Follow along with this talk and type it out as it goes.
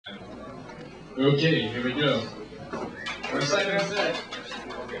Okay, here we go. Our second set.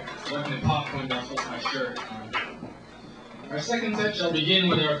 Let me pop one down my shirt. Our second set shall begin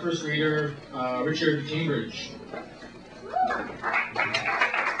with our first reader, Richard Cambridge.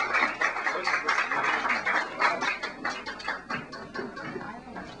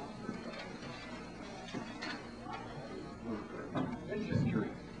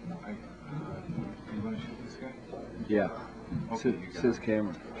 Yeah, okay, says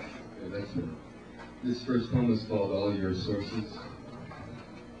Cameron. This first poem is called All Your Sources.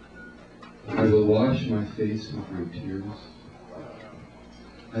 I will wash my face with your tears.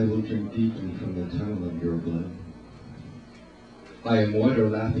 I will drink deeply from the tunnel of your blood. I am water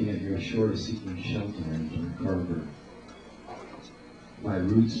lapping at your shore, seeking shelter in your harbor. My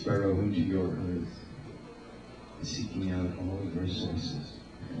roots burrow into your earth, seeking out all your sources.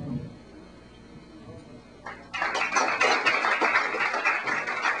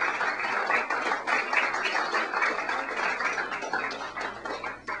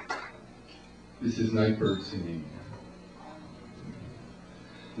 This is Nightbird singing.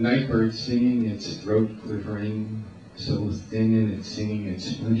 Nightbird singing, its throat quivering, so thin in its singing it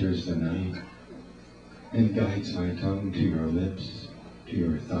splinters the night, and guides my tongue to your lips, to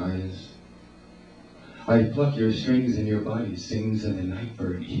your thighs. I pluck your strings and your body sings, and the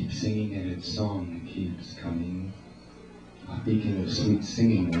nightbird keeps singing and its song keeps coming. A beacon of sweet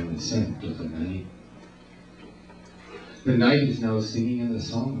singing on the scent of the night. The night is now singing, and the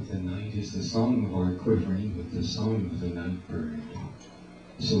song of the night is the song of our quivering with the song of the nightbird.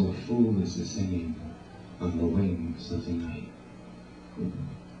 So full is the singing on the wings of the night.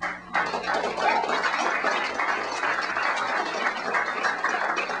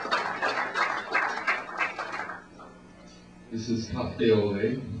 This is Cafe au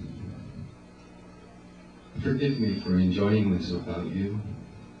lait. Forgive me for enjoying this without you.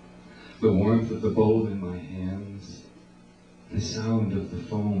 The warmth of the bowl in my hands, the sound of the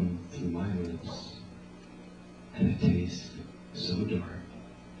foam through my lips, and a taste so dark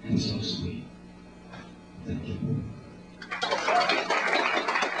and so sweet.